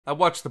I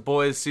watched The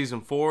Boys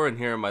Season 4, and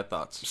here are my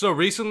thoughts. So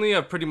recently,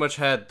 I've pretty much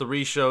had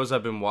 3 shows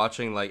I've been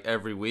watching like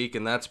every week,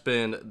 and that's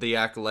been The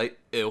Acolyte,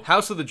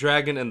 House of the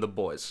Dragon, and The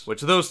Boys,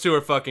 which those 2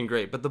 are fucking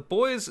great. But The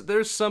Boys,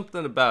 there's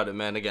something about it,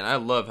 man. Again, I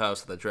love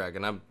House of the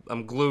Dragon.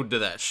 I'm glued to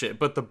that shit.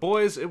 But The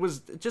Boys, it was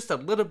just a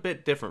little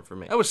bit different for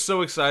me. I was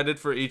so excited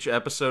for each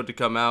episode to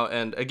come out,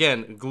 and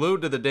again,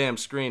 glued to the damn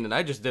screen, and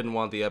I just didn't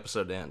want the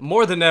episode to end.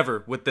 More than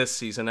ever with this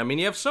season. I mean,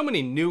 you have so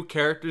many new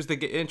characters that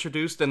get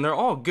introduced, and they're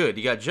all good.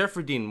 You got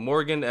Jeffrey Dean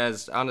Morgan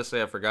as,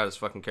 honestly, I forgot his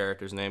fucking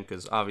character's name,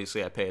 because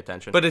obviously I pay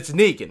attention. But it's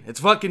Negan. It's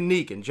fucking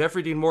Negan.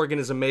 Jeffrey Dean Morgan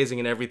is amazing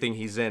in everything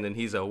he's in, and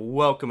he's a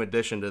welcome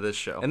addition to this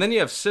show. And then you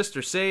have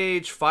Sister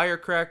Sage,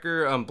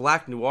 Firecracker,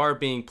 Black Noir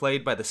being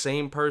played by the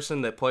same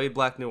person that played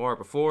Black Noir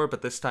before,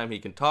 but this time he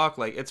can talk.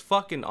 Like, it's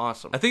fucking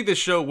awesome. I think this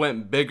show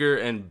went bigger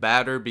and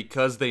badder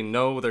because they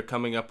know they're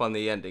coming up on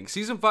the ending.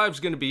 Season 5 is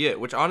gonna be it,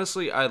 which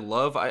honestly I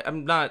love.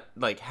 I'm not,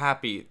 like,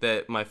 happy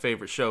that my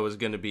favorite show is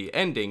gonna be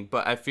ending,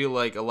 but I feel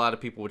like a lot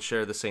of people would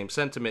share the same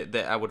sentiment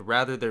that I would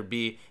rather there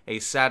be a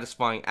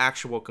satisfying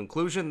actual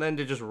conclusion than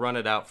to just run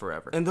it out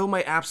forever. And though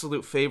my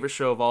absolute favorite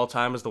show of all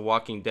time is The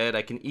Walking Dead,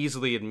 I can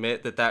easily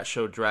admit that that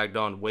show dragged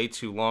on way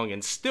too long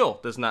and still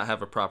does not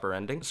have a proper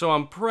ending. So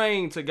I'm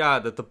praying to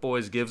God that The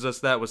Boys gives us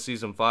that with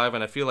Season 5,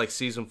 and I feel like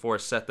Season 4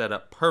 set that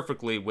up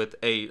perfectly with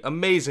a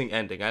amazing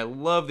ending. I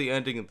love the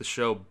ending of the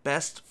show.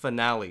 Best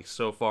finale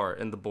so far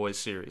in The Boys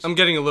series. I'm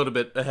getting a little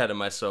bit ahead of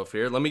myself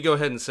here. Let me go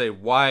ahead and say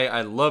why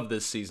I love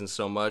this season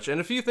so much,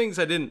 and a few things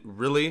I didn't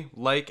really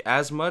like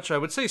as much. I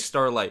would say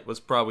Starlight was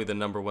probably the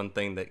 #1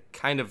 thing that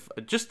kind of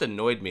just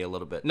annoyed me a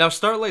little bit. Now,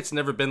 Starlight's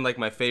never been like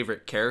my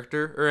favorite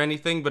character or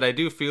anything, but I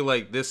do feel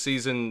like this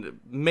season,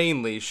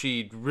 mainly,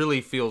 she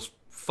really feels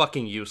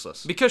fucking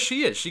useless. Because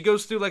she is. She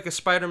goes through like a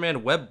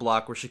Spider-Man web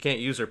block where she can't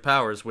use her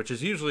powers, which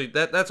is usually,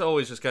 that's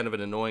always just kind of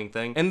an annoying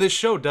thing. And this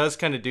show does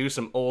kind of do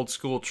some old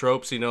school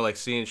tropes, you know, like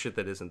seeing shit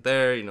that isn't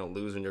there, you know,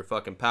 losing your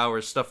fucking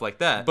powers, stuff like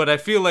that. But I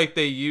feel like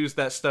they use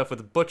that stuff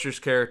with Butcher's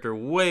character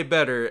way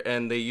better,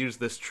 and they use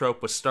this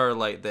trope with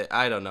Starlight that,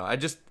 I don't know,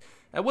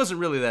 I wasn't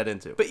really that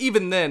into. But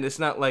even then, it's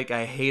not like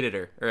I hated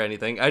her or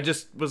anything. I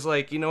just was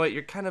like, you know what,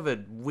 you're kind of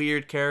a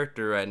weird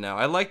character right now.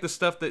 I like the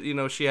stuff that, you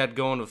know, she had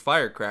going with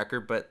Firecracker,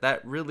 but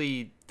that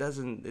really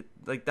doesn't,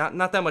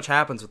 not that much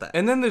happens with that.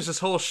 And then there's this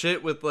whole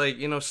shit with, like,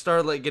 you know,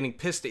 Starlight getting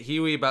pissed at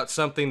Huey about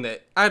something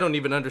that I don't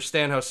even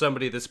understand how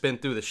somebody that's been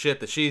through the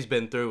shit that she's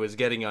been through is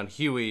getting on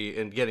Huey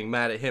and getting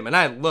mad at him. And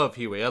I love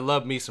Huey. I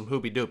love me some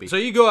Hoobie Doobie. So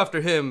you go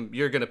after him,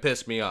 you're gonna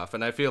piss me off.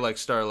 And I feel like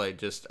Starlight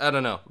just, I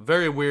don't know,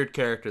 very weird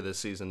character this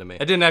season to me.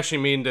 I didn't actually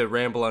mean to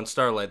ramble on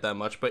Starlight that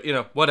much, but, you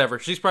know, whatever.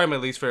 She's probably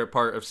my least favorite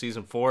part of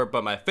Season 4,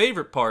 but my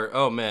favorite part,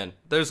 oh man,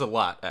 there's a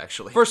lot,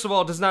 actually. First of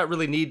all, it does not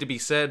really need to be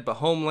said, but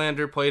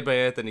Homelander, played by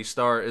Anthony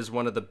Starr, is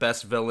one of the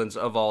best villains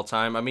of all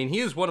time. I mean, he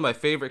is one of my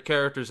favorite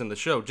characters in the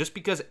show, just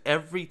because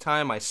every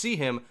time I see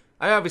him,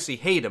 I obviously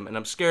hate him, and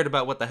I'm scared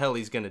about what the hell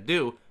he's gonna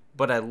do,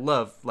 but I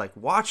love, like,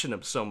 watching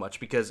him so much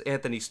because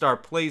Anthony Starr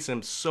plays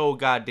him so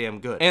goddamn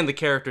good. And the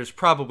character's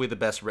probably the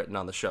best written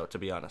on the show, to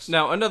be honest.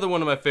 Now, another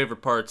one of my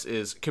favorite parts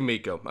is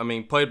Kimiko. I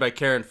mean, played by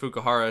Karen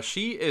Fukuhara.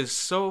 She is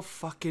so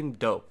fucking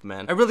dope,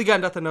 man. I really got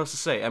nothing else to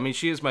say. I mean,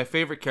 she is my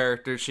favorite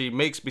character. She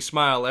makes me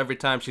smile every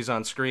time she's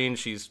on screen.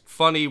 She's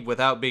funny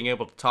without being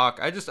able to talk.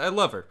 I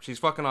love her. She's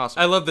fucking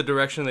awesome. I love the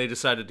direction they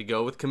decided to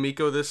go with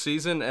Kimiko this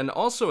season, and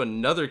also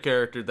another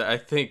character that I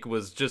think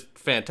was just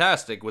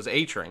fantastic was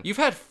A-Train. You've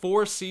had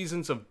 4 seasons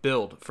of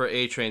build for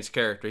A-Train's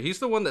character. He's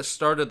the one that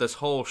started this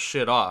whole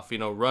shit off, you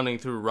know, running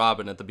through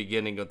Robin at the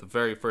beginning of the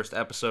very first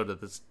episode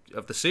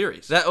of the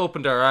series. That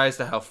opened our eyes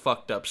to how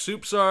fucked up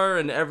Soups are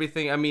and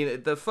everything. I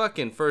mean, the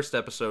fucking first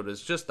episode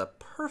is just the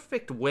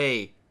perfect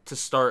way to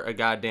start a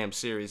goddamn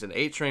series, and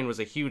A-Train was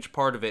a huge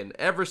part of it, and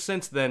ever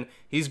since then,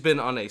 he's been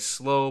on a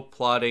slow,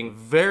 plodding,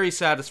 very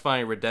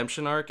satisfying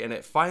redemption arc, and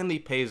it finally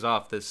pays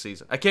off this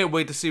season. I can't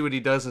wait to see what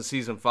he does in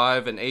Season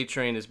 5, and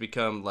A-Train has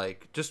become,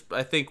 like, just,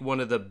 I think, one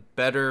of the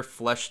better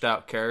fleshed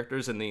out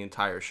characters in the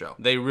entire show.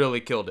 They really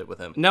killed it with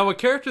him. Now, a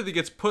character that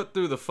gets put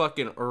through the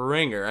fucking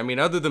ringer, I mean,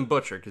 other than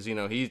Butcher, because, you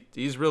know,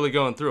 he's really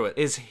going through it,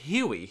 is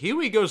Huey.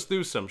 Huey goes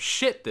through some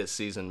shit this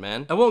season,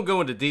 man. I won't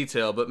go into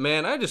detail, but,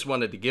 man, I just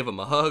wanted to give him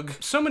a hug.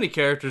 So many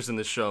characters in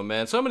this show,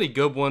 man. So many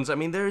good ones. I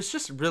mean, there's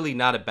just really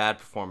not a bad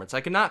performance.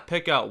 I cannot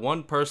pick out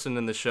one person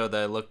in the show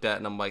that I looked at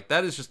and I'm like,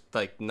 that is just,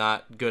 like,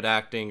 not good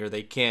acting, or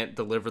they can't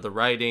deliver the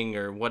writing,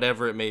 or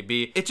whatever it may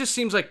be. It just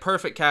seems like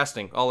perfect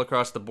casting all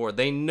across the board.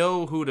 They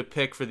know who to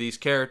pick for these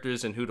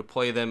characters and who to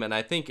play them, and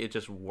I think it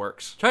just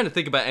works. Trying to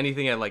think about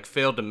anything I, like,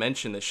 failed to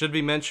mention that should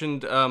be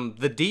mentioned.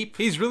 The Deep.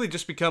 He's really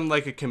just become,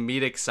 like, a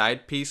comedic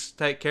side piece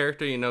type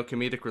character, you know,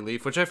 comedic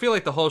relief, which I feel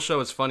like the whole show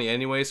is funny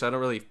anyway, so I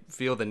don't really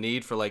feel the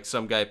need for, like,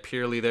 some guy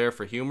purely there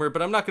for humor,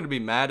 but I'm not going to be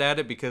mad at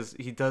it because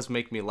he does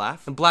make me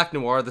laugh. And Black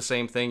Noir, the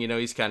same thing, you know,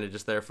 he's kind of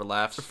just there for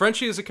laughs.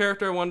 Frenchie is a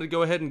character I wanted to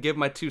go ahead and give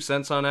my 2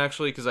 cents on,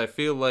 actually, because I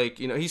feel like,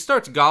 you know, he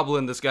starts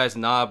gobbling this guy's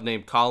knob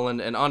named Colin,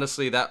 and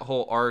honestly, that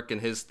whole arc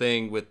and his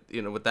thing with,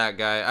 you know, with that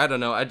guy, I don't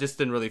know, I just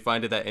didn't really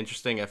find it that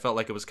interesting. I felt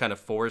like it was kind of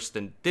forced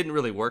and didn't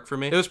really work for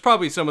me. It was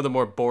probably some of the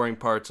more boring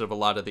parts of a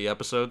lot of the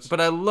episodes, but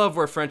I love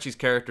where Frenchie's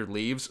character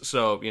leaves,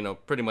 so, you know,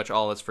 pretty much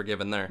all is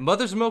forgiven there.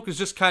 Mother's Milk is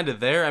just kind of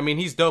there. I mean,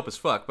 he's dope as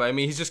fuck, but I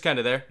mean, he's just kind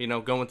of there, you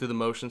know, going through the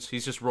motions.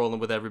 He's just rolling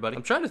with everybody.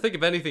 I'm trying to think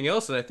of anything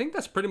else, and I think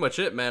that's pretty much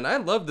it, man. I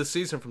love this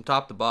season from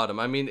top to bottom.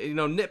 I mean, you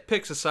know,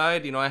 nitpicks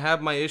aside, you know, I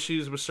have my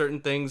issues with certain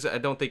things. I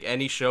don't think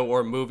any show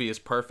or movie is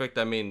perfect.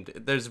 I mean,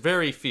 there's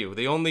very few.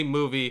 The only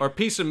movie or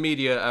piece of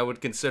media I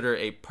would consider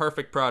a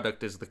perfect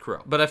product is The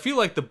Crow. But I feel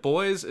like The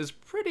Boys is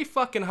pretty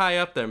fucking high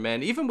up there,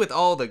 man. Even with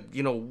all the,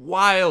 you know,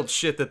 wild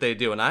shit that they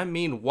do, and I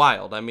mean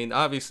wild. I mean,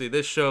 obviously,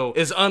 this show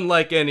is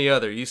unlike any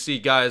other. You see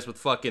guys with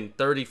fucking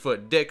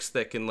 30-foot dicks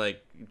that can,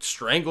 like,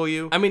 strangle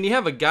you. I mean, you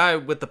have a guy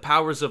with the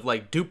powers of,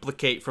 like,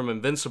 Duplicate from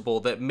Invincible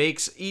that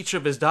makes each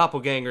of his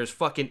doppelgangers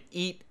fucking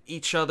eat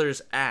each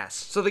other's ass.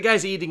 So the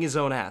guy's eating his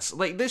own ass.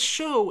 Like, this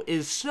show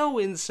is so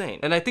insane.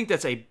 And I think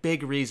that's a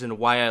big reason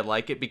why I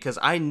like it, because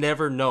I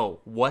never know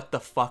what the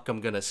fuck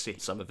I'm gonna see.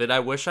 Some of it I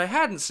wish I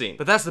hadn't seen,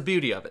 but that's the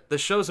beauty of it. The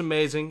show's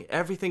amazing.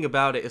 Everything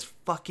about it is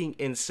fucking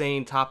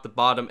insane top to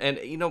bottom. And,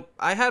 you know,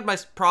 I had my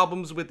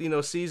problems with, you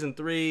know, season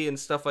 3 and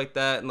stuff like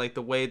that, and like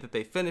the way that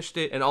they finished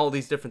it and all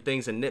these different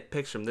things and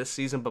nitpicks from this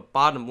season, but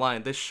bottom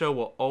line, this show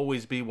will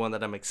always be one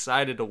that I'm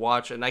excited to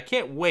watch, and I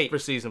can't wait for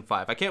season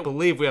 5. I can't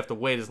believe we have to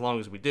wait as long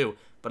as we do,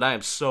 but I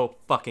am so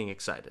fucking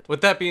excited.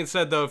 With that being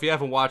said, though, if you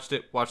haven't watched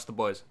it, watch The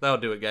Boys. That'll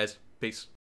do it, guys. Peace.